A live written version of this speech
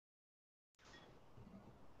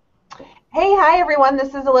Hey, hi everyone.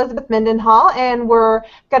 This is Elizabeth Mendenhall, and we're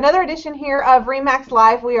got another edition here of Remax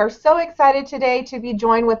Live. We are so excited today to be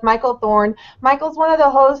joined with Michael Thorne. Michael's one of the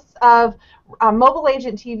hosts of Mobile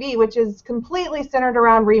Agent TV, which is completely centered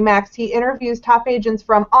around Remax. He interviews top agents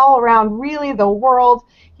from all around, really the world.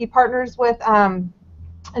 He partners with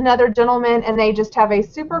another gentleman, and they just have a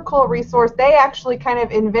super cool resource. They actually kind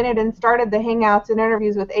of invented and started the hangouts and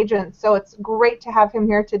interviews with agents, so it's great to have him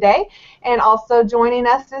here today. And also joining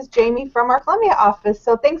us is Jamie from our Columbia office.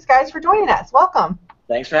 So thanks, guys, for joining us. Welcome.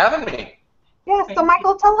 Thanks for having me. Yeah. So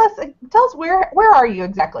Michael, tell us where are you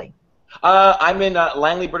exactly? I'm in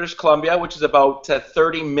Langley, British Columbia, which is about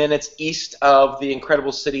 30 minutes east of the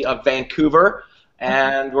incredible city of Vancouver,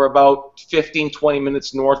 and we're about 15, 20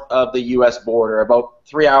 minutes north of the U.S. border, about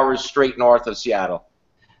 3 hours straight north of Seattle.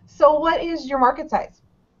 So what is your market size?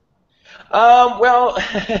 Well,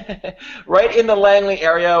 right in the Langley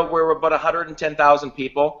area, we're about 110,000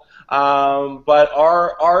 people. But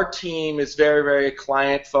our team is very, very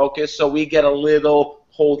client focused, so we get a little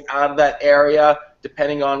pulled out of that area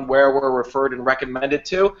depending on where we're referred and recommended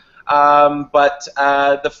to. But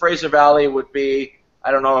the Fraser Valley would be,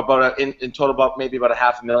 I don't know, about in total about maybe about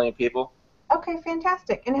 500,000 people. Okay,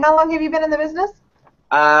 fantastic. And how long have you been in the business?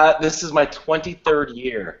 This is my 23rd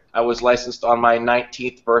year. I was licensed on my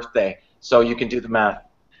 19th birthday, so you can do the math.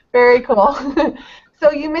 Very cool.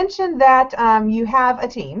 So you mentioned that you have a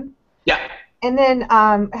team. Yeah. And then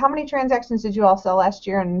how many transactions did you all sell last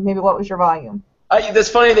year, and maybe what was your volume? It's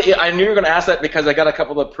funny that I knew you were going to ask that because I got a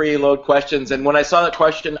couple of preload questions, and when I saw that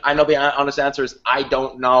question, I know the honest answer is I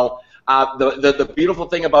don't know. The beautiful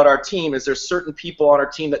thing about our team is there's certain people on our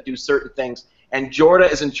team that do certain things, and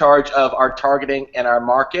Jorda is in charge of our targeting and our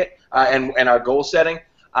market and our goal setting.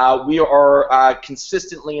 We are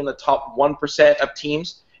consistently in the top 1% of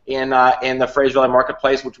teams in the Fraser Valley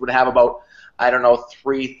marketplace, which would have about, I don't know,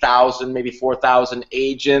 3,000, maybe 4,000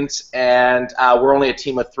 agents, and we're only a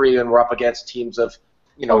team of 3, and we're up against teams of,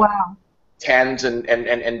 Oh, wow. 10s and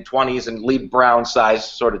 20s and Lee Brown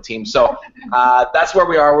size sort of teams. So that's where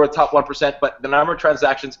we are. We're top 1%, but the number of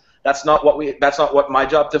transactions, that's not what my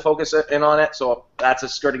job to focus in on it. So that's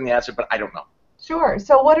skirting the answer, but I don't know. Sure.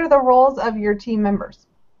 So what are the roles of your team members?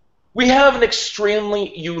 We have an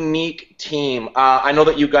extremely unique team. I know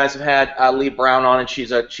that you guys have had Lee Brown on, and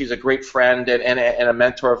she's a great friend and a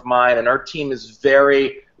mentor of mine. And our team is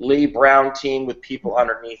very Lee Brown team with people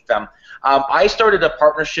underneath them. I started a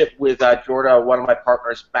partnership with Jorda, one of my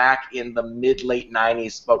partners, back in the mid-late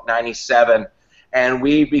 90s, about 97. And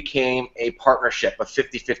we became a partnership, a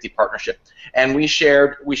 50-50 partnership. And we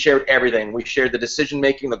shared everything. We shared the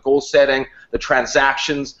decision-making, the goal setting, the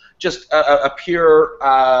transactions, just a pure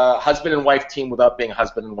husband and wife team without being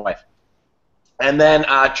husband and wife. And then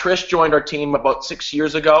Trish joined our team about 6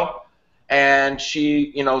 years ago, and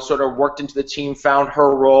she, sort of worked into the team, found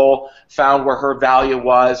her role, found where her value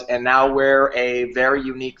was, and now we're a very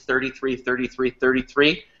unique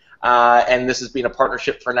 33-33-33. And this has been a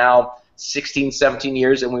partnership for now 16, 17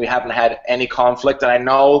 years, and we haven't had any conflict. And I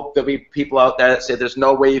know there'll be people out there that say there's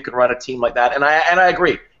no way you can run a team like that, and I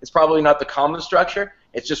agree. It's probably not the common structure.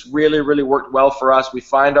 It's just really, really worked well for us. We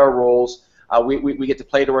find our roles. We get to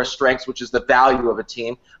play to our strengths, which is the value of a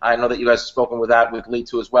team. I know that you guys have spoken with that with Lee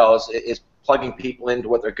too as well, is plugging people into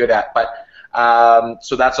what they're good at. But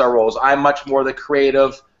so that's our roles. I'm much more the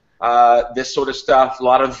creative, this sort of stuff, a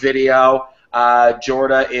lot of video.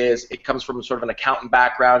 Jorda it comes from sort of an accountant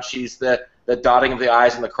background. She's the dotting of the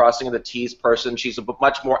I's and the crossing of the T's person. She's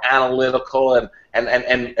much more analytical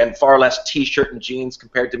and far less T-shirt and jeans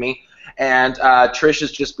compared to me. And Trish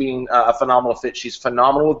has just been a phenomenal fit. She's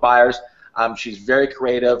phenomenal with buyers. She's very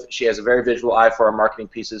creative. She has a very visual eye for our marketing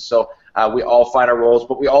pieces. So we all find our roles,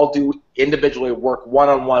 but we all do individually work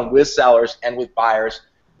one-on-one with sellers and with buyers.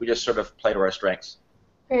 We just sort of play to our strengths.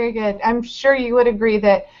 Very good. I'm sure you would agree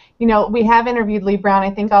that, we have interviewed Lee Brown.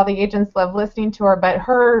 I think all the agents love listening to her, but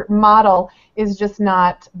her model is just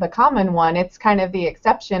not the common one. It's kind of the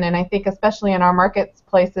exception, and I think especially in our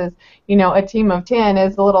marketplaces, a team of 10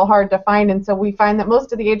 is a little hard to find, and so we find that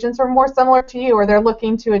most of the agents are more similar to you, or they're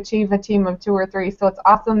looking to achieve a team of 2 or 3. So it's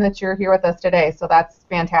awesome that you're here with us today. So that's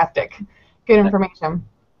fantastic. Good information.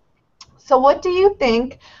 So what do you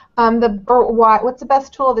think, what's the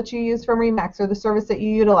best tool that you use from Remax, or the service that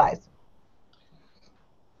you utilize?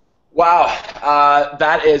 Wow,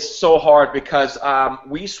 that is so hard because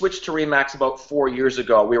we switched to Remax about 4 years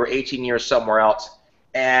ago. We were 18 years somewhere else.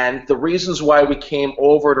 And the reasons why we came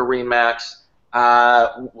over to Remax,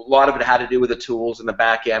 a lot of it had to do with the tools in the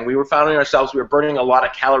back end. We were finding ourselves, we were burning a lot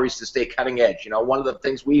of calories to stay cutting edge. One of the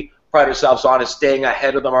things we pride ourselves on is staying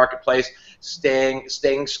ahead of the marketplace,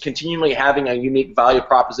 continually having a unique value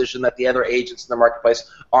proposition that the other agents in the marketplace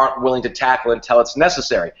aren't willing to tackle until it's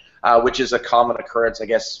necessary, which is a common occurrence, I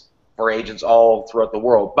guess, for agents all throughout the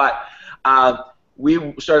world. But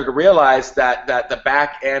we started to realize that the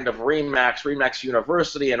back end of RE/MAX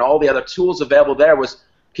University, and all the other tools available there was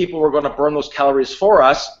people were going to burn those calories for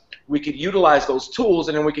us. We could utilize those tools,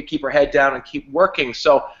 and then we could keep our head down and keep working.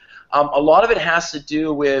 So a lot of it has to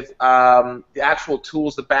do with the actual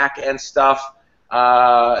tools, the back end stuff,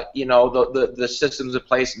 you know, the systems in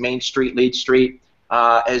place, Main Street, Lead Street.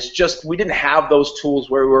 Is just, we didn't have those tools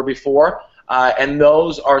where we were before, and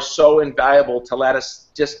those are so invaluable to let us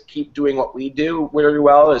just keep doing what we do really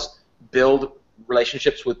well, is build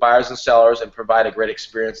relationships with buyers and sellers and provide a great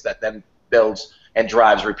experience that then builds and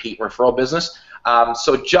drives repeat referral business.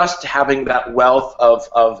 So just having that wealth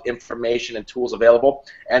of information and tools available,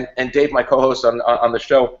 and Dave, my co-host on the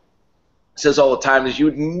show, says all the time, is you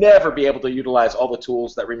would never be able to utilize all the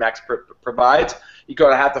tools that RE/MAX provides. You're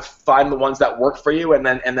going to have to find the ones that work for you, and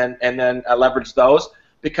then leverage those,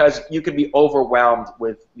 because you can be overwhelmed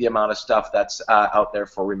with the amount of stuff that's out there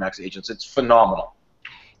for RE/MAX agents. It's phenomenal.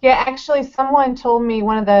 Yeah, actually, someone told me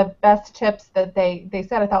one of the best tips that they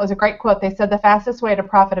said, I thought was a great quote. They said the fastest way to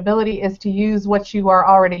profitability is to use what you are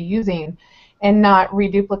already using and not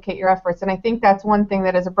reduplicate your efforts. And I think that's one thing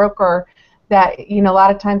that as a broker that, you know, a lot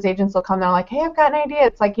of times agents will come there like, hey, I've got an idea.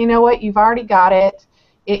 It's like, you know what, you've already got it.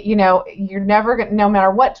 You know, you're never going to, no matter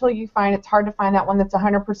what tool you find, it's hard to find that one that's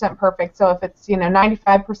 100% perfect. So if it's, you know,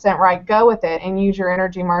 95% right, go with it and use your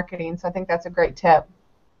energy marketing. So I think that's a great tip.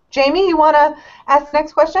 Jamie, you want to ask the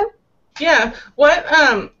next question? Yeah.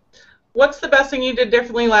 What's the best thing you did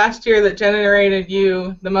differently last year that generated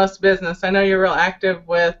you the most business? I know you're real active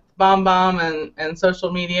with BombBomb and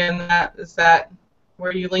social media, and that, is that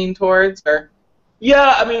where you lean towards, or?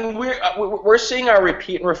 Yeah, I mean, we're seeing our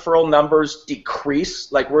repeat and referral numbers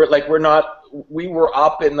decrease. We were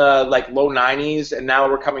up in the low 90s, and now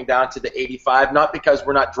we're coming down to the 85. Not because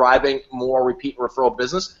we're not driving more repeat and referral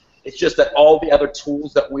business. It's just that all the other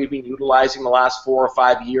tools that we've been utilizing the last 4 or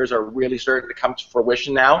 5 years are really starting to come to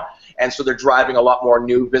fruition now, and so they're driving a lot more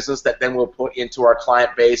new business that then we'll put into our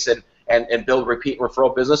client base and build repeat and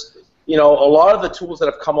referral business. You know, a lot of the tools that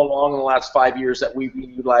have come along in the last 5 years that we've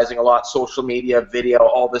been utilizing a lot, social media, video,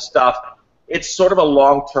 all this stuff, it's sort of a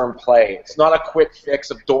long-term play. It's not a quick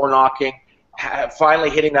fix of door knocking,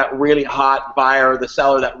 finally hitting that really hot buyer, the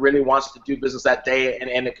seller that really wants to do business that day,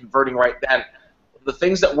 and it converting right then. The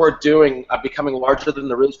things that we're doing, becoming larger than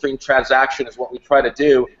the real estate transaction, is what we try to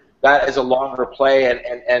do. That is a longer play,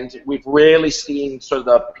 and we've really seen sort of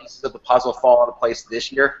the pieces of the puzzle fall into place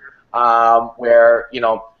this year, where, you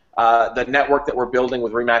know, the network that we're building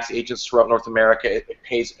with RE/MAX agents throughout North America, it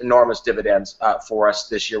pays enormous dividends for us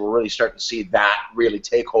this year. We're really starting to see that really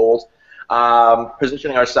take hold.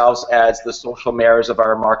 Positioning ourselves as the social mayors of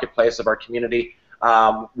our marketplace, of our community,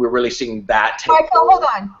 we're really seeing that take Michael, hold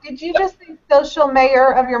on. Did you just say social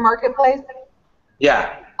mayor of your marketplace?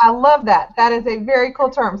 Yeah. I love that. That is a very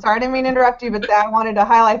cool term. Sorry, I didn't mean to interrupt you, but I wanted to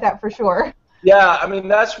highlight that for sure. Yeah, I mean,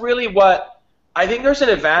 that's really what I think. There's an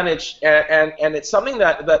advantage, and it's something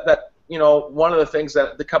that you know, one of the things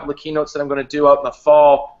that the couple of keynotes that I'm going to do out in the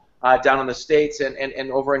fall down in the States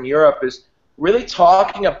and over in Europe is really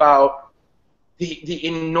talking about the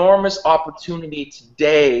enormous opportunity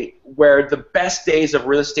today, where the best days of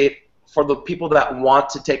real estate for the people that want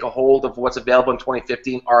to take a hold of what's available in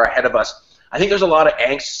 2015 are ahead of us. I think there's a lot of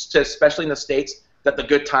angst, especially in the States, that the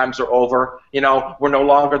good times are over. You know, we're no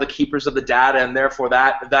longer the keepers of the data, and therefore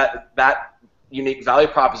that unique value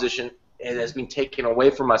proposition has been taken away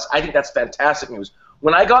from us. I think that's fantastic news.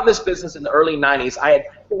 When I got in this business in the early 90s, I had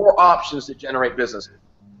 4 options to generate business.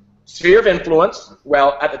 Sphere of influence.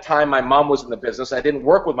 Well, at the time, my mom was in the business. I didn't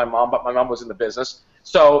work with my mom, but my mom was in the business.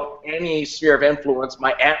 So any sphere of influence,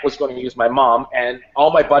 my aunt was going to use my mom, and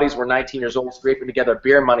all my buddies were 19 years old, scraping together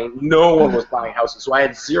beer money. No one was buying houses, so I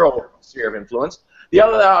had 0 sphere of influence. The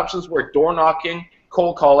other options were door knocking,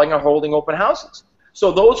 cold calling, or holding open houses.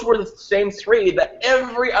 So those were the same 3 that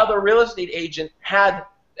every other real estate agent had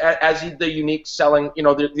as the unique selling, you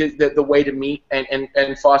know, the way to meet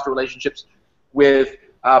and foster relationships with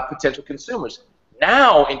potential consumers.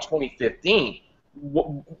 Now in 2015,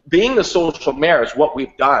 being the social mayor is what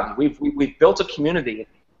we've done. We've built a community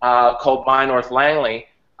called My North Langley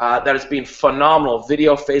that has been phenomenal.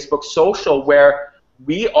 Video, Facebook, social, where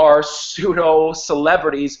we are pseudo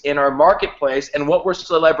celebrities in our marketplace, and what we're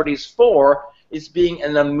celebrities for is being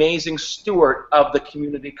an amazing steward of the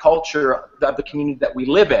community culture, of the community that we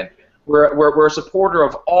live in. We're a supporter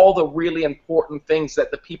of all the really important things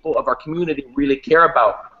that the people of our community really care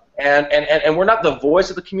about. And we're not the voice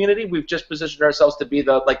of the community. We've just positioned ourselves to be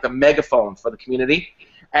the megaphone for the community,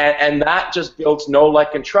 and that just builds know,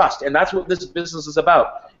 like, and trust. And that's what this business is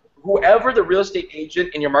about. Whoever the real estate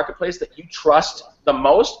agent in your marketplace that you trust the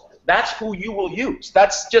most, that's who you will use.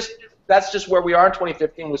 That's just where we are in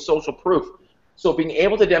 2015 with social proof. So being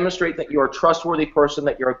able to demonstrate that you're a trustworthy person,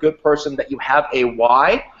 that you're a good person, that you have a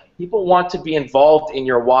why, people want to be involved in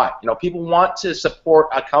your why. You know, people want to support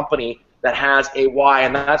a company that has a why,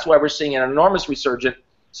 and that's why we're seeing an enormous resurgence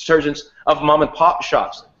of mom and pop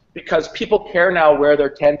shops, because people care now where their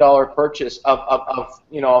 $10 purchase of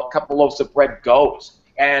you know, a couple loaves of bread goes.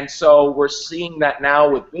 And so we're seeing that now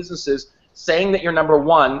with businesses saying that you're number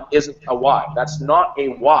one isn't a why. That's not a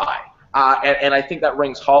why. And I think that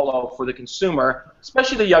rings hollow for the consumer,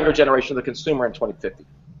 especially the younger generation of the consumer in 2050.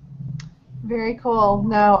 Very cool.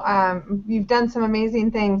 No, you've done some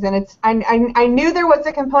amazing things, and I knew there was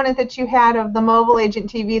a component that you had of the mobile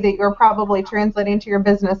agent TV that you're probably translating to your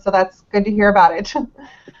business, so that's good to hear about it.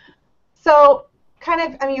 So,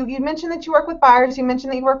 I mean, you mentioned that you work with buyers, you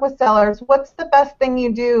mentioned that you work with sellers. What's the best thing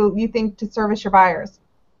you think, to service your buyers?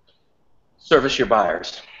 Service your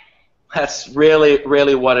buyers. That's really,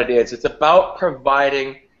 really what it is. It's about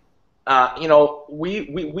providing, you know,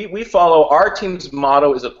 we follow, our team's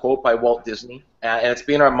motto is a quote by Walt Disney, and it's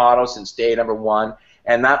been our motto since day number one,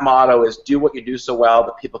 and that motto is do what you do so well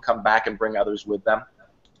that people come back and bring others with them.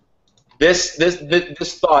 This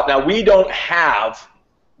thought, now we don't have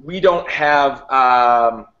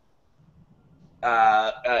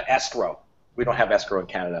escrow. We don't have escrow in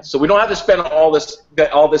Canada, so we don't have to spend all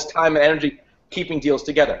this time and energy keeping deals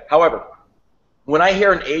together. However, when I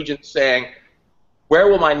hear an agent saying, "Where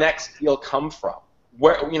will my next deal come from?"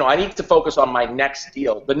 Where, you know, I need to focus on my next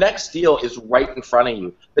deal. The next deal is right in front of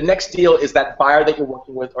you. The next deal is that buyer that you're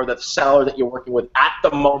working with or the seller that you're working with at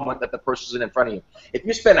the moment that the person's in front of you. If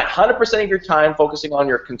you spend 100% of your time focusing on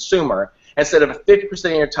your consumer instead of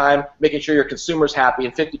 50% of your time making sure your consumer's happy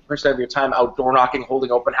and 50% of your time out door knocking,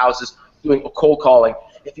 holding open houses, doing cold calling,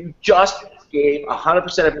 if you just gave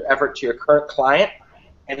 100% of your effort to your current client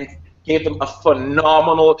and gave them a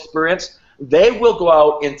phenomenal experience, they will go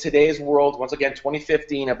out in today's world, once again,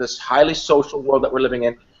 2015, of this highly social world that we're living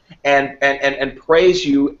in, and praise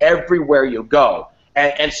you everywhere you go.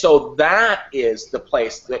 And so that is the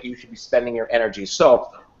place that you should be spending your energy. So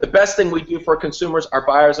the best thing we do for consumers, our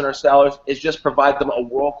buyers and our sellers, is just provide them a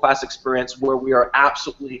world-class experience where we are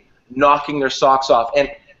absolutely knocking their socks off. And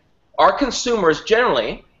our consumers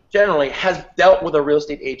generally has dealt with a real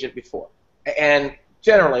estate agent before. And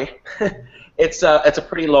generally, it's a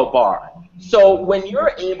pretty low bar. So when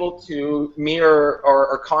you're able to mirror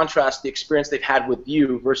or contrast the experience they've had with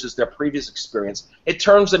you versus their previous experience, it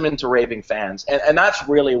turns them into raving fans. And that's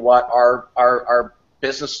really what our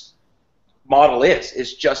business model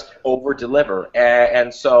is just over-deliver.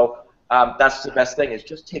 And so that's the best thing, is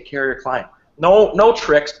just take care of your client. No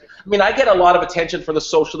tricks. I mean, I get a lot of attention for the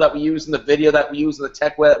social that we use and the video that we use and the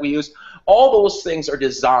tech that we use. All those things are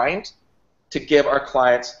designed to give our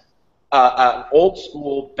clients an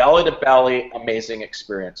old-school, belly-to-belly, amazing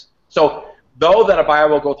experience. So though that a buyer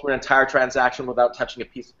will go through an entire transaction without touching a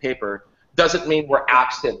piece of paper, doesn't mean we're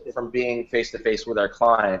absent from being face-to-face with our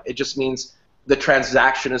client. It just means the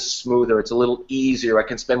transaction is smoother. It's a little easier. I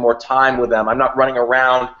can spend more time with them. I'm not running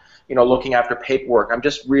around, you know, looking after paperwork. I'm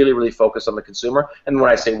just really, really focused on the consumer. And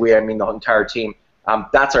when I say we, I mean the entire team.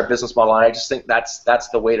 That's our business model, and I just think that's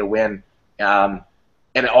the way to win. And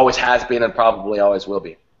it always has been and probably always will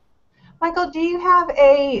be. Michael, do you have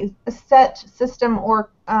a set system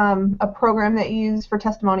or a program that you use for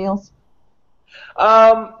testimonials?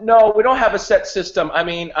 No, we don't have a set system. I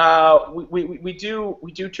mean, we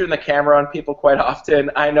do turn the camera on people quite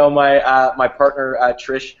often. I know my partner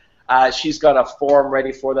Trish, she's got a form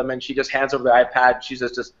ready for them, and she just hands over the iPad. She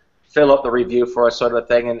just fill out the review for us, sort of a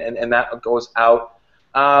thing, and that goes out.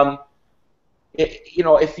 You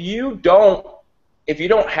know, if you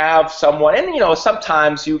don't have someone, and you know,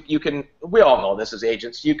 sometimes you can, we all know this as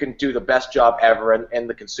agents, you can do the best job ever, and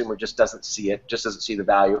the consumer just doesn't see it, just doesn't see the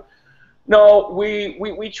value. No,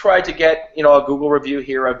 we try to get, you know, a Google review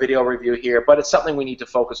here, a video review here, but it's something we need to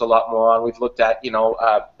focus a lot more on. We've looked at, you know,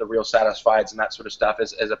 the Real Satisfieds and that sort of stuff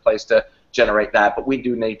as a place to generate that, but we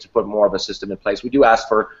do need to put more of a system in place. We do ask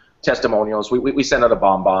for testimonials. We send out a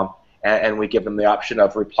bomb, and we give them the option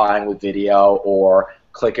of replying with video or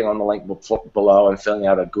clicking on the link below and filling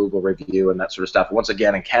out a Google review and that sort of stuff. Once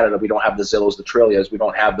again, in Canada, we don't have the Zillows, the Trillias. We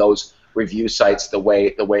don't have those review sites the way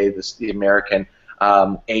the American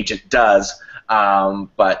agent does,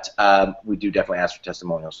 but we do definitely ask for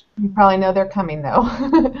testimonials. You probably know they're coming, though.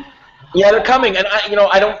 Yeah, they're coming, and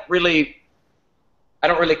I don't really. I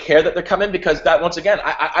don't really care that they're coming, because that, once again,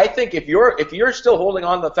 I think if you're still holding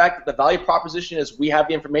on to the fact that the value proposition is we have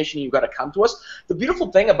the information, you've got to come to us. The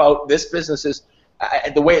beautiful thing about this business is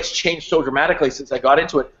the way it's changed so dramatically since I got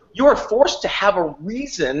into it. You are forced to have a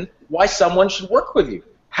reason why someone should work with you.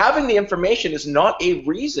 Having the information is not a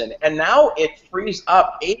reason, and now it frees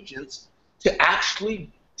up agents to actually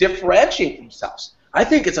differentiate themselves. I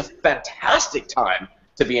think it's a fantastic time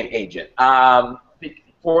to be an agent.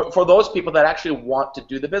 For those people that actually want to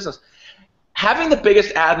do the business. Having the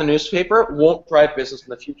biggest ad in the newspaper won't drive business in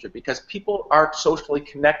the future, because people aren't socially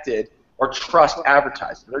connected or trust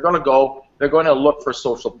advertising. They're going to look for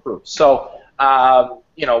social proof. So,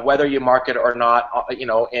 you know, whether you market or not, you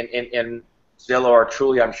know, in Zillow or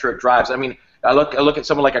Truly, I'm sure it drives. I mean, I look at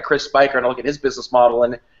someone like a Chris Spiker, and I look at his business model,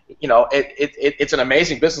 and you know, it's an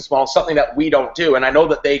amazing business model, something that we don't do. And I know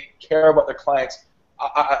that they care about their clients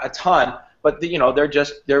a ton. But you know,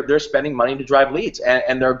 they're spending money to drive leads,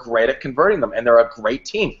 and they're great at converting them, and they're a great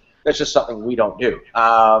team. That's just something we don't do.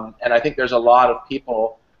 And I think there's a lot of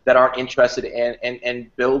people that aren't interested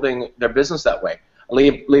in building their business that way.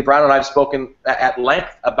 Lee Brown and I have spoken at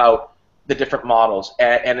length about the different models,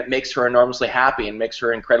 and it makes her enormously happy and makes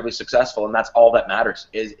her incredibly successful, and that's all that matters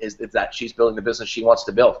is that she's building the business she wants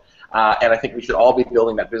to build. And I think we should all be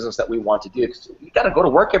building that business that we want to do, because you got to go to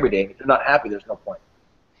work every day. If you're not happy, there's no point.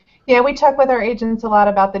 Yeah, we talk with our agents a lot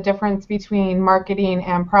about the difference between marketing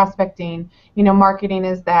and prospecting. You know, marketing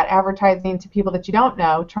is that advertising to people that you don't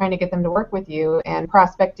know, trying to get them to work with you, and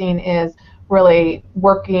prospecting is really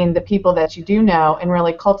working the people that you do know and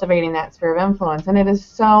really cultivating that sphere of influence. And it is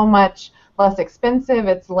so much less expensive,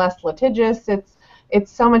 it's less litigious,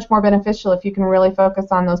 it's so much more beneficial if you can really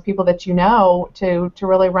focus on those people that you know to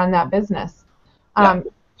really run that business. Yeah.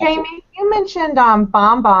 Jamie, you mentioned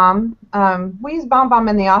BombBomb. We use BombBomb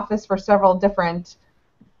in the office for several different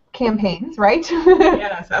campaigns, right?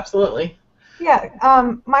 Yes, absolutely. Yeah.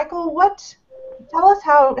 Michael, tell us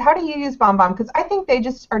how do you use BombBomb? Because I think they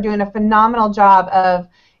just are doing a phenomenal job of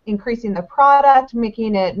increasing the product,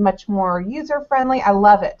 making it much more user-friendly. I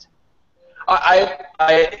love it.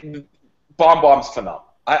 BombBomb's phenomenal.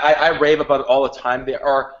 I rave about it all the time. There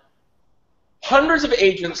are hundreds of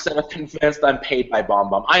agents that are convinced I'm paid by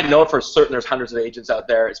BombBomb. I know for certain there's hundreds of agents out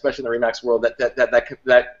there, especially in the RE/MAX world,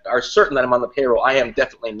 that are certain that I'm on the payroll. I am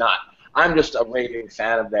definitely not. I'm just a raving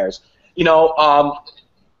fan of theirs. You know,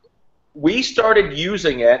 we started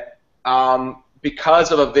using it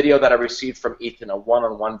because of a video that I received from Ethan, a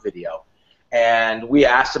one-on-one video. And we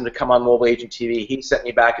asked him to come on Mobile Agent TV. He sent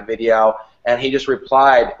me back a video, and he just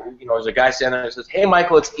replied, you know, there's a guy standing there and says, "Hey,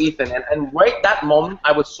 Michael, it's Ethan." And right that moment,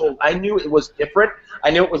 I was sold. I knew it was different.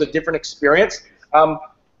 I knew it was a different experience.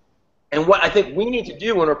 And what I think we need to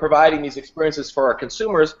do when we're providing these experiences for our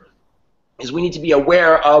consumers is we need to be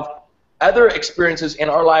aware of other experiences in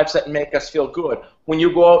our lives that make us feel good. When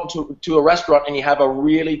you go out to a restaurant and you have a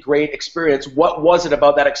really great experience, what was it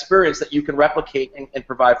about that experience that you can replicate and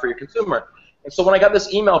provide for your consumer? And so when I got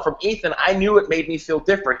this email from Ethan, I knew it made me feel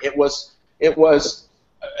different. It was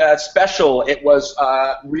special. It was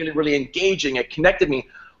really, really engaging. It connected me.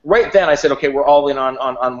 Right then I said, okay, we're all in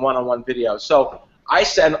on one-on-one video. So I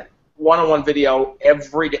send one-on-one video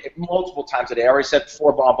every day, multiple times a day. I already sent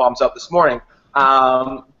 4 BombBombs out this morning,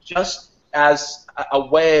 just as a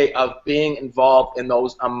way of being involved in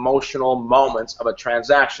those emotional moments of a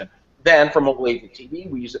transaction. Then for Mobile Agent TV,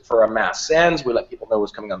 we use it for our mass sends. We let people know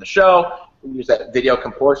what's coming on the show. We use that video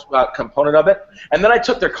component of it. And then I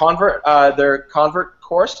took their convert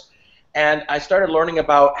course, and I started learning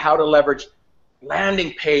about how to leverage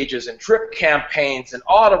landing pages and drip campaigns and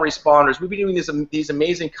autoresponders. We've been doing these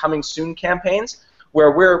amazing coming soon campaigns where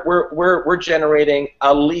we're generating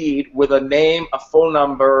a lead with a name, a phone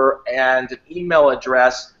number, and an email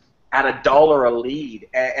address at $1 a lead,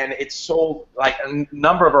 and it's sold like a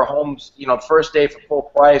number of our homes, you know, first day for full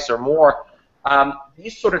price or more.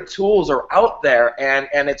 These sort of tools are out there,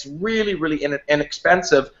 and it's really, really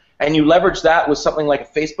inexpensive. And you leverage that with something like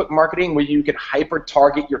a Facebook marketing where you can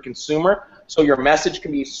hyper-target your consumer, so your message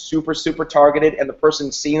can be super, super targeted, and the person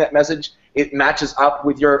seeing that message, it matches up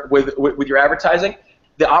with your advertising.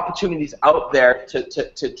 The opportunities out there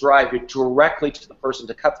to drive you directly to the person,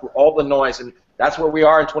 to cut through all the noise, and that's where we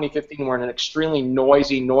are in 2015. We're in an extremely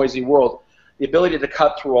noisy world. The ability to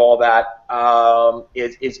cut through all that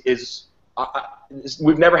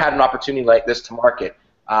we've never had an opportunity like this to market.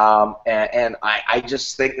 And I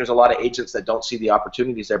just think there's a lot of agents that don't see the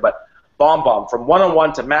opportunities there. But BombBomb, from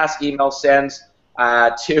one-on-one to mass email sends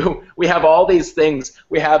to, we have all these things.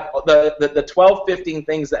 We have the 12, 15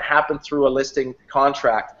 things that happen through a listing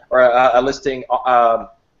contract or a listing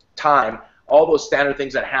time all those standard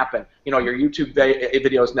things that happen. You know, your YouTube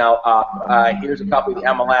videos now up. Here's a copy of the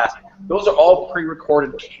MLS. Those are all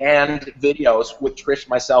pre-recorded, canned videos with Trish,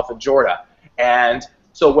 myself, and Jorda. And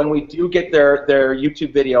so when we do get their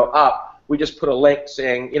YouTube video up, we just put a link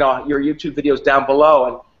saying, you know, your YouTube video's down below,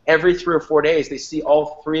 and every 3 or 4 days they see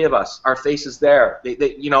all three of us, our faces there.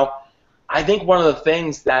 They you know, I think one of the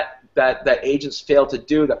things that agents fail to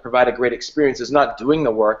do that provide a great experience is not doing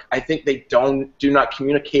the work. I think they do not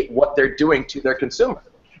communicate what they're doing to their consumer.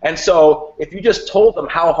 And so if you just told them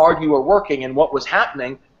how hard you were working and what was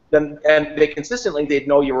happening, then they consistently, they'd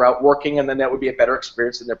know you were out working, and then that would be a better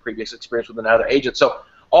experience than their previous experience with another agent. So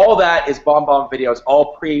all that is BombBomb videos,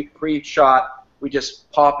 all pre-shot. We just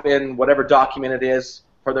pop in whatever document it is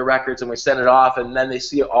for the records, and we send it off, and then they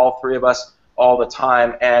see all three of us all the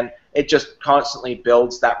time, and it just constantly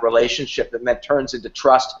builds that relationship, and then turns into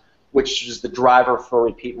trust, which is the driver for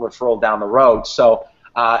repeat and referral down the road. So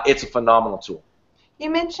it's a phenomenal tool. You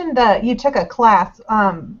mentioned that you took a class.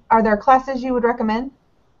 Are there classes you would recommend?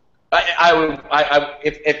 BombBomb,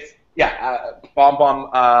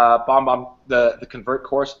 the Convert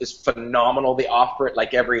course is phenomenal. They offer it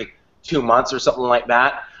like every 2 months or something like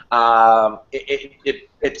that.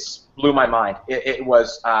 It's blew my mind. It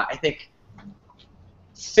was, I think,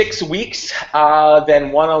 6 weeks,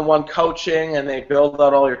 then one-on-one coaching, and they build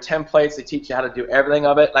out all your templates. They teach you how to do everything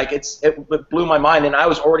of it. Like it blew my mind, and I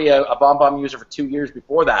was already a BombBomb user for 2 years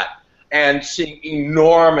before that, and seeing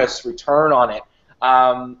enormous return on it.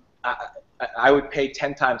 I would pay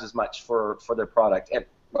 10 times as much for their product. And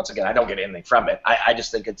once again, I don't get anything from it. I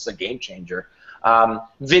just think it's a game changer.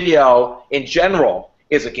 Video, in general,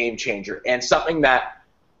 is a game changer, and something that,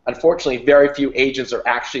 unfortunately, very few agents are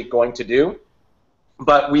actually going to do.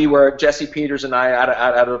 But Jesse Peters and I,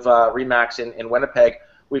 out of Remax in Winnipeg,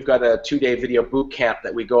 we've got a 2-day video boot camp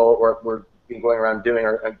that we're been going around doing,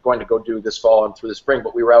 or going to go do this fall and through the spring.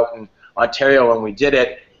 But we were out in Ontario and we did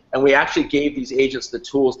it. And we actually gave these agents the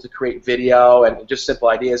tools to create video and just simple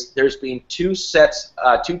ideas. There's been two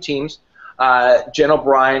teams, Jen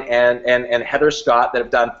O'Brien and Heather Scott, that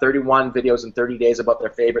have done 31 videos in 30 days about their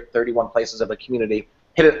favorite 31 places of the community.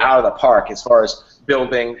 Hit it out of the park as far as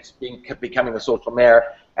building, becoming the social mayor.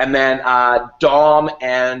 And then Dom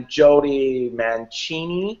and Jody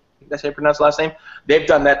Mancini, that's how you pronounce the last name, they've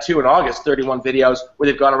done that too in August, 31 videos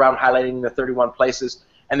where they've gone around highlighting the 31 places.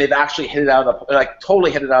 And they've actually hit it out of the, like, totally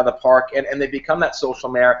hit it out of the park, and they've become that social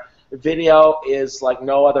mayor. Video is like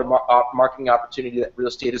no other marketing opportunity that real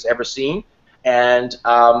estate has ever seen, and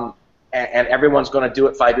everyone's going to do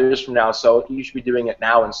it 5 years from now. So you should be doing it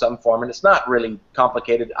now in some form, and it's not really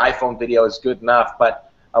complicated. iPhone video is good enough, but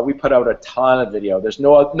we put out a ton of video. There's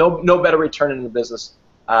no better return in the business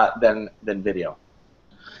than video.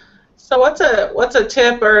 So what's a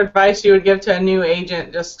tip or advice you would give to a new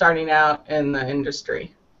agent just starting out in the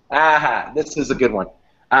industry? This is a good one.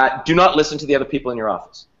 Do not listen to the other people in your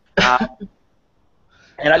office.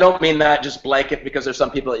 And I don't mean that just blanket, because there's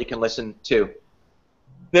some people that you can listen to.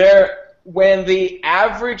 When the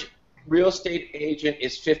average real estate agent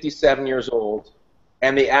is 57 years old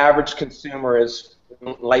and the average consumer is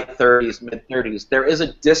late 30s, mid 30s, there is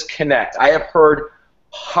a disconnect. I have heard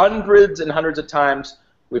hundreds and hundreds of times,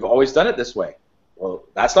 we've always done it this way. Well,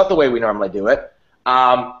 that's not the way we normally do it.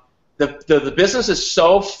 The business is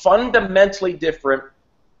so fundamentally different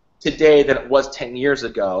today than it was 10 years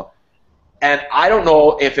ago. And I don't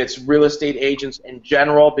know if it's real estate agents in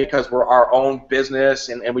general, because we're our own business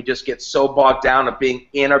and we just get so bogged down of being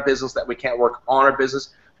in our business that we can't work on our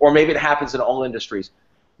business, or maybe it happens in all industries.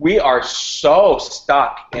 We are so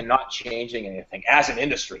stuck in not changing anything as an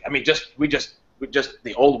industry. I mean, we just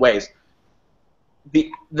the old ways.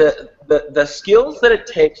 The skills that it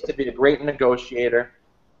takes to be a great negotiator,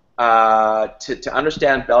 to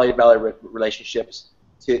understand belly-to-belly relationships,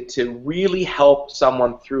 to really help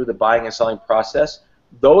someone through the buying and selling process,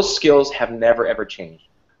 those skills have never, ever changed.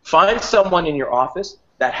 Find someone in your office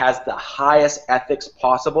that has the highest ethics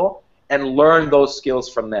possible and learn those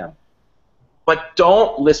skills from them. But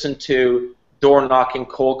don't listen to door knocking,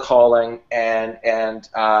 cold calling, and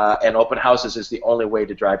open houses is the only way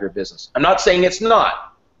to drive your business. I'm not saying it's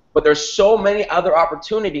not, but there's so many other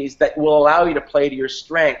opportunities that will allow you to play to your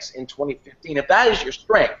strengths in 2015. If that is your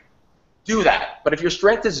strength, do that. But if your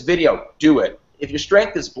strength is video, do it. If your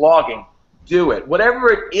strength is blogging, do it.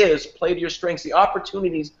 Whatever it is, play to your strengths. The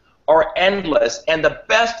opportunities are endless, and the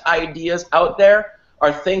best ideas out there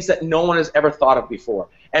are things that no one has ever thought of before.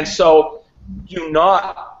 And so do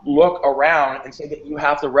not look around and say that you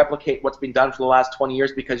have to replicate what's been done for the last 20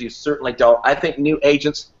 years, because you certainly don't. I think new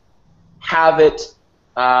agents have it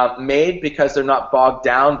made because they're not bogged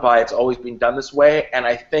down by it's always been done this way. And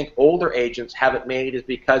I think older agents have it made is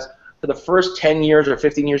because for the first 10 years or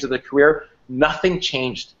 15 years of their career, nothing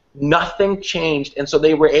changed. Nothing changed. And so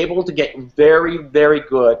they were able to get very, very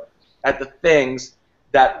good at the things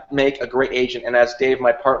that make a great agent. And as Dave,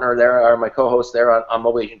 my partner there, or my co-host there on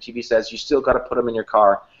Mobile Agent TV says, you still got to put them in your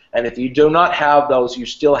car. And if you do not have those, you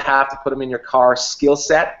still have to put them in your car. Skill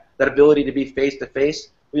set, that ability to be face-to-face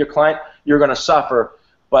with your client, you're going to suffer.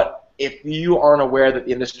 But if you aren't aware that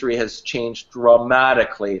the industry has changed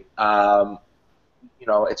dramatically, you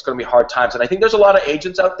know, it's going to be hard times. And I think there's a lot of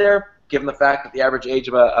agents out there, given the fact that the average age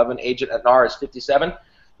of an agent at NAR is 57,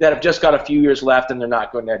 that have just got a few years left and they're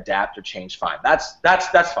not going to adapt or change. Fine. That's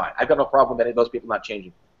fine. I've got no problem with any of those people not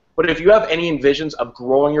changing. But if you have any envisions of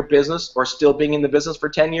growing your business or still being in the business for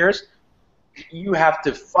 10 years, you have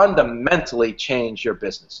to fundamentally change your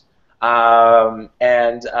business. Or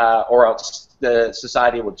else the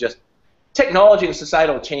society will just, technology and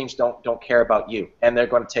societal change don't care about you, and they're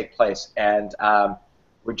going to take place. And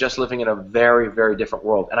we're just living in a very, very different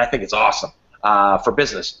world, and I think it's awesome for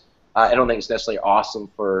business. I don't think it's necessarily awesome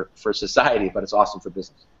for society, but it's awesome for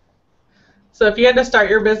business. So if you had to start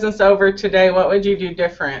your business over today, what would you do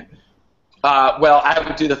different? Well, I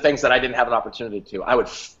would do the things that I didn't have an opportunity to. I would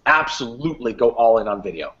absolutely go all in on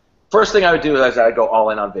video. First thing I would do is I would go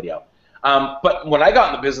all in on video. But when I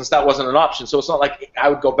got in the business, that wasn't an option, so it's not like I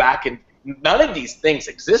would go back and none of these things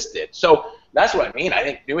existed. So that's what I mean. I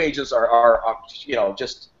think new agents are you know,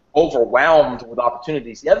 just overwhelmed with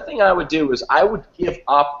opportunities. The other thing I would do is I would give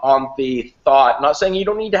up on the thought, not saying you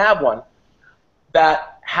don't need to have one,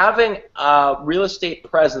 that having a real estate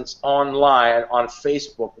presence online on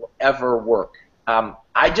Facebook will ever work.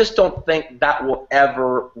 I just don't think that will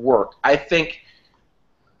ever work. I think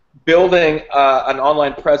building an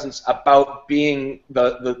online presence about being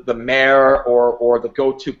the mayor or the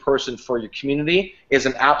go-to person for your community is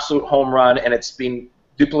an absolute home run, and it's been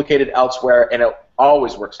duplicated elsewhere, and it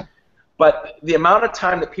always works. But the amount of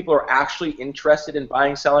time that people are actually interested in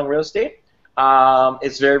buying, selling real estate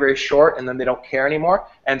is very, very short, and then they don't care anymore.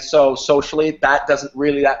 And so socially,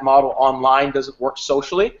 that model online doesn't work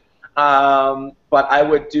socially. But I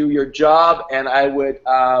would do your job, and I would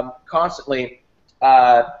constantly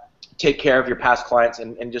take care of your past clients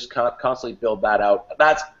and just constantly build that out.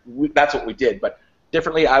 That's what we did. But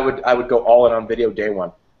differently, I would go all in on video day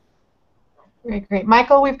one. Great, great.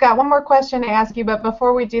 Michael, we've got one more question to ask you, but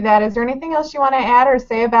before we do that, is there anything else you want to add or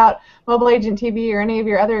say about Mobile Agent TV or any of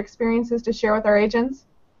your other experiences to share with our agents?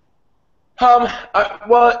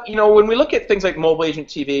 Well, you know, when we look at things like Mobile Agent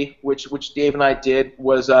TV, which Dave and I did,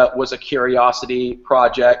 was a curiosity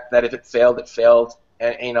project that if it failed, it failed.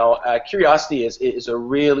 And you know, curiosity is a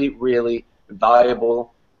really, really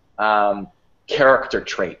valuable character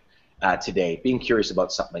trait today. Being curious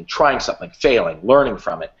about something, trying something, failing, learning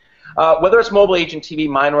from it. Whether it's Mobile Agent TV,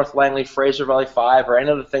 Mineworth, Langley, Fraser Valley 5, or any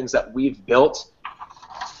of the things that we've built,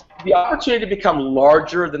 the opportunity to become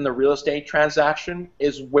larger than the real estate transaction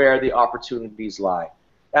is where the opportunities lie.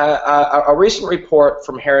 A recent report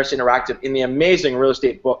from Harris Interactive in the amazing real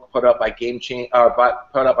estate book put out by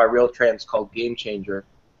RealTrends called Game Changer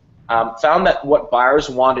found that what buyers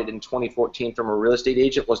wanted in 2014 from a real estate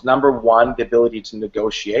agent was, number one, the ability to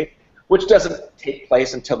negotiate, which doesn't take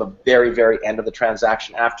place until the very, very end of the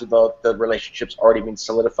transaction after the relationship's already been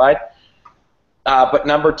solidified. But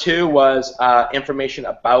number two was information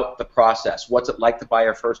about the process. What's it like to buy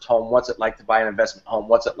your first home? What's it like to buy an investment home?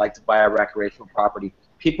 What's it like to buy a recreational property?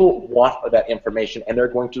 People want that information, and they're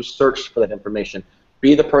going to search for that information.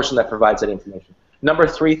 Be the person that provides that information. Number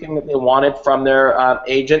three thing that they wanted from their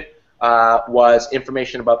agent was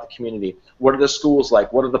information about the community. What are the schools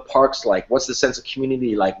like? What are the parks like? What's the sense of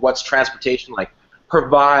community like? What's transportation like?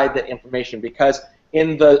 Provide that information, because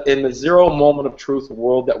in the zero moment of truth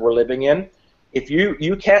world that we're living in, if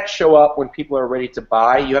you can't show up when people are ready to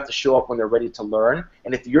buy, you have to show up when they're ready to learn.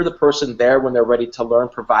 And if you're the person there when they're ready to learn,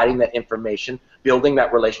 providing that information, building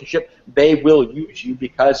that relationship, they will use you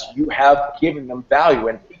because you have given them value.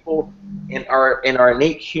 And people in our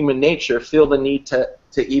innate human nature feel the need to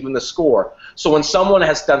even the score. So when someone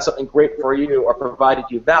has done something great for you or provided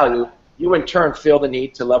you value, you in turn feel the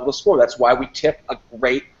need to level the score. That's why we tip a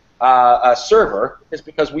great server, is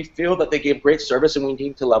because we feel that they gave great service and we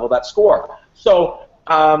need to level that score. So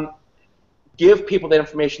give people the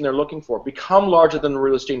information they're looking for. Become larger than the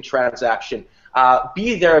real estate transaction.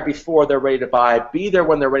 Be there before they're ready to buy. Be there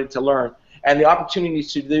when they're ready to learn. And the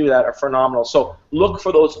opportunities to do that are phenomenal. So look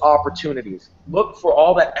for those opportunities. Look for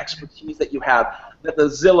all that expertise that you have, that the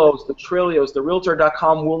Zillows, the Trillios, the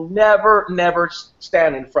Realtor.com will never, never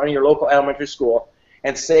stand in front of your local elementary school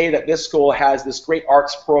and say that this school has this great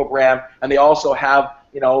arts program, and they also have,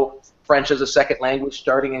 French as a second language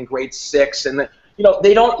starting in grade 6, and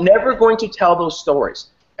they don't never going to tell those stories.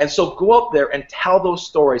 And so go out there and tell those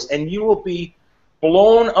stories, and you will be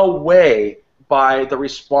blown away by the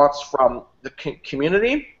response from the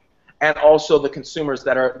community and also the consumers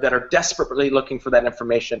that are desperately looking for that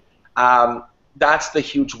information. That's the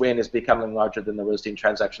huge win, is becoming larger than the real estate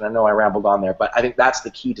transaction. I know I rambled on there, but I think that's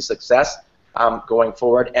the key to success going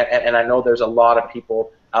forward. And I know there's a lot of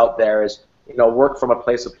people out there is, work from a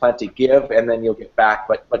place of plenty, give, and then you'll get back.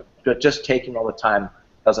 But just taking all the time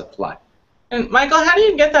doesn't fly. And Michael, how do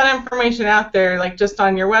you get that information out there? Like just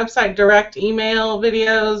on your website, direct email,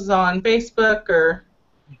 videos on Facebook, or?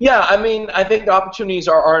 Yeah, I mean, I think the opportunities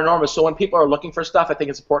are enormous. So when people are looking for stuff, I think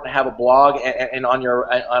it's important to have a blog and on your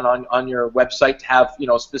website to have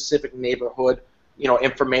specific neighborhood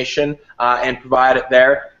information and provide it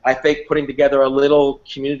there. I think putting together a little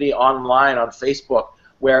community online on Facebook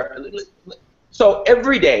so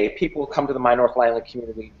every day people come to the My North Langley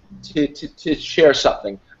community to share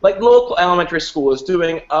something. Like local elementary school is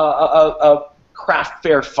doing a craft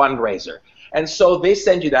fair fundraiser. And so they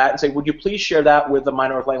send you that and say, would you please share that with the My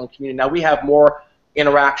North Langley community? Now we have more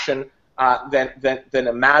interaction than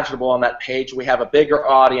imaginable on that page. We have a bigger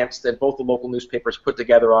audience than both the local newspapers put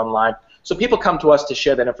together online. So people come to us to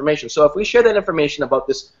share that information. So if we share that information about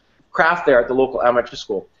this craft fair at the local elementary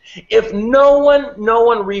school, if no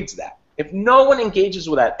one reads that, if no one engages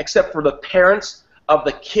with that except for the parents of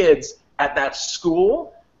the kids at that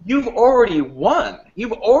school, you've already won.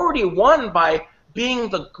 You've already won by being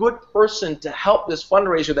the good person to help this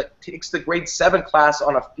fundraiser that takes the grade 7 class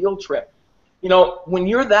on a field trip. When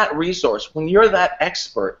you're that resource, when you're that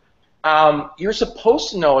expert, you're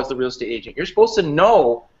supposed to know as the real estate agent. You're supposed to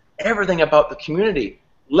know everything about the community.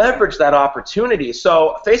 Leverage that opportunity.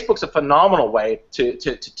 So Facebook's a phenomenal way to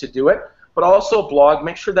do it, but also blog.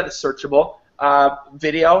 Make sure that it's searchable.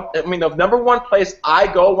 Video. I mean, the number one place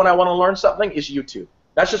I go when I want to learn something is YouTube.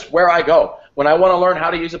 That's just where I go. When I want to learn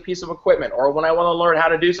how to use a piece of equipment or when I want to learn how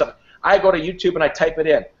to do something, I go to YouTube and I type it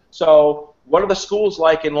in. So what are the schools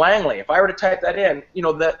like in Langley? If I were to type that in,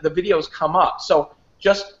 the videos come up. So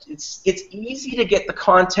it's easy to get the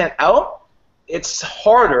content out. It's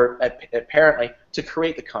harder, apparently, to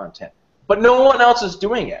create the content. But no one else is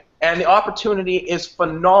doing it. And the opportunity is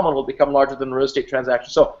phenomenal to become larger than the real estate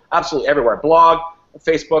transaction. So absolutely everywhere. Blog,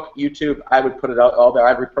 Facebook, YouTube, I would put it out all there.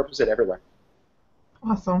 I'd repurpose it everywhere.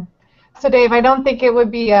 Awesome. So Dave, I don't think it would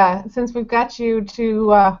be, since we've got you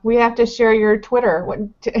to, we have to share your Twitter.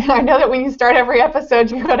 I know that when you start every episode,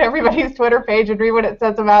 you go to everybody's Twitter page and read what it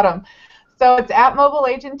says about them. So it's at Mobile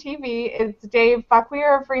Agent TV. It's Dave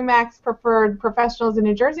Fauquier of RE/MAX Preferred Professionals in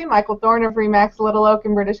New Jersey, Michael Thorne of RE/MAX Little Oak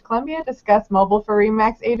in British Columbia, discuss mobile for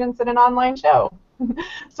RE/MAX agents in an online show.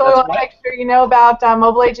 So we want to make sure you know about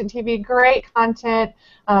Mobile Agent TV. Great content,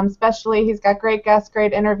 especially he's got great guests,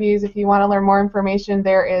 great interviews. If you want to learn more information,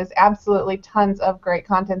 there is absolutely tons of great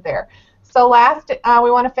content there. So last,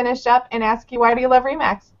 we want to finish up and ask you, why do you love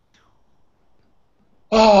RE/MAX?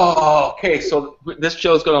 Oh, okay. So this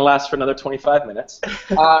show is going to last for another 25 minutes.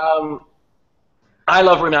 I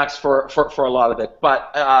love RE/MAX for a lot of it,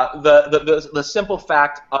 but the simple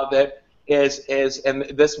fact of it is, and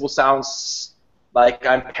this will sound like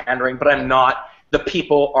I'm pandering, but I'm not. The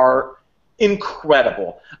people are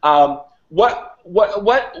incredible. What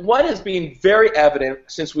has been very evident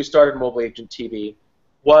since we started Mobile Agent TV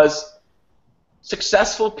was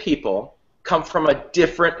successful people come from a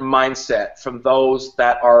different mindset from those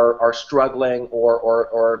that are struggling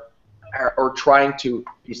or trying to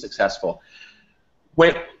be successful.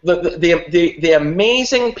 When the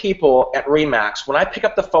amazing people at RE/MAX, when I pick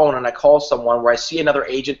up the phone and I call someone where I see another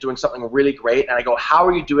agent doing something really great and I go, how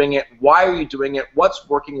are you doing it? Why are you doing it? What's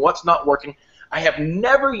working? What's not working? I have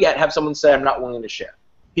never yet have someone say I'm not willing to share.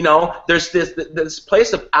 There's this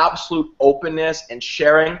place of absolute openness and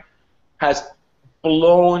sharing has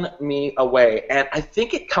blown me away. And I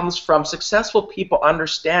think it comes from successful people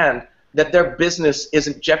understand that their business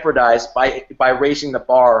isn't jeopardized by raising the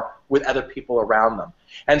bar with other people around them.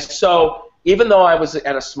 And so even though I was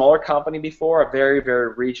at a smaller company before, a very,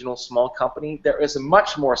 very regional small company, there is a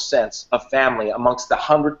much more sense of family amongst the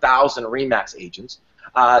 100,000 RE/MAX agents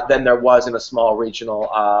than there was in a small regional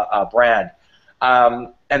brand.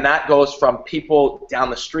 And that goes from people down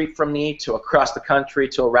the street from me to across the country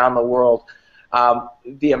to around the world.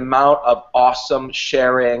 The amount of awesome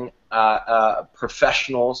sharing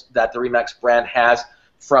professionals that the RE/MAX brand has,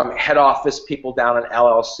 from head office people down in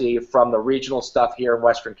LLC, from the regional stuff here in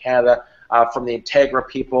Western Canada, from the Integra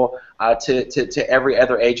people to every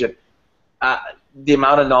other agent. the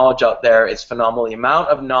amount of knowledge out there is phenomenal. The amount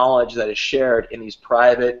of knowledge that is shared in these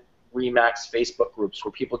private RE/MAX Facebook groups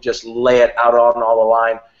where people just lay it out on all the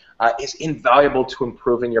line is invaluable to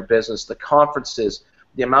improving your business. The conferences,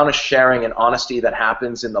 the amount of sharing and honesty that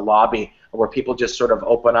happens in the lobby where people just sort of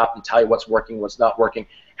open up and tell you what's working, what's not working,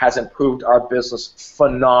 has improved our business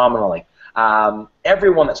phenomenally.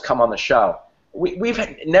 Everyone that's come on the show, we've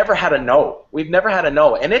never had a no. We've never had a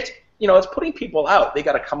no. And it's putting people out. They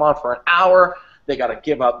got to come on for an hour. They got to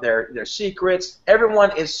give up their secrets.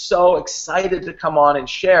 Everyone is so excited to come on and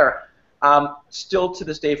share. Still to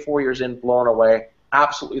this day, 4 years in, blown away.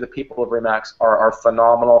 Absolutely, the people of RE/MAX are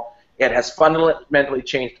phenomenal. It has fundamentally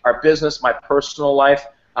changed our business, my personal life,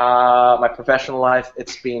 my professional life.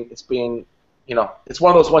 It's been it's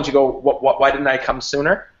one of those ones you go, why didn't I come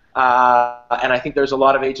sooner? And I think there's a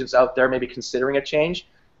lot of agents out there maybe considering a change.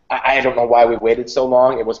 I don't know why we waited so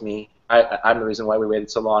long. It was me. I'm the reason why we waited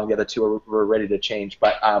so long. The other two were ready to change,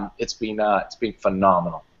 but it's been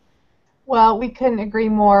phenomenal. Well, we couldn't agree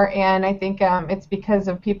more, and I think it's because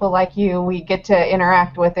of people like you we get to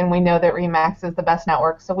interact with, and we know that RE/MAX is the best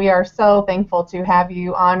network. So we are so thankful to have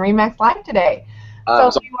you on RE/MAX Live today.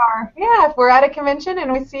 So if we're at a convention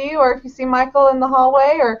and we see you, or if you see Michael in the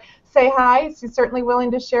hallway, or say hi, he's certainly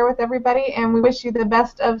willing to share with everybody, and we wish you the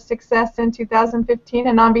best of success in 2015.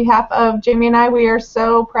 And on behalf of Jamie and I, we are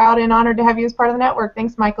so proud and honored to have you as part of the network.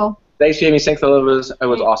 Thanks, Michael. Thanks, Jamie. Thanks, Elizabeth. It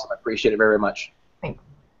was awesome. I appreciate it very much.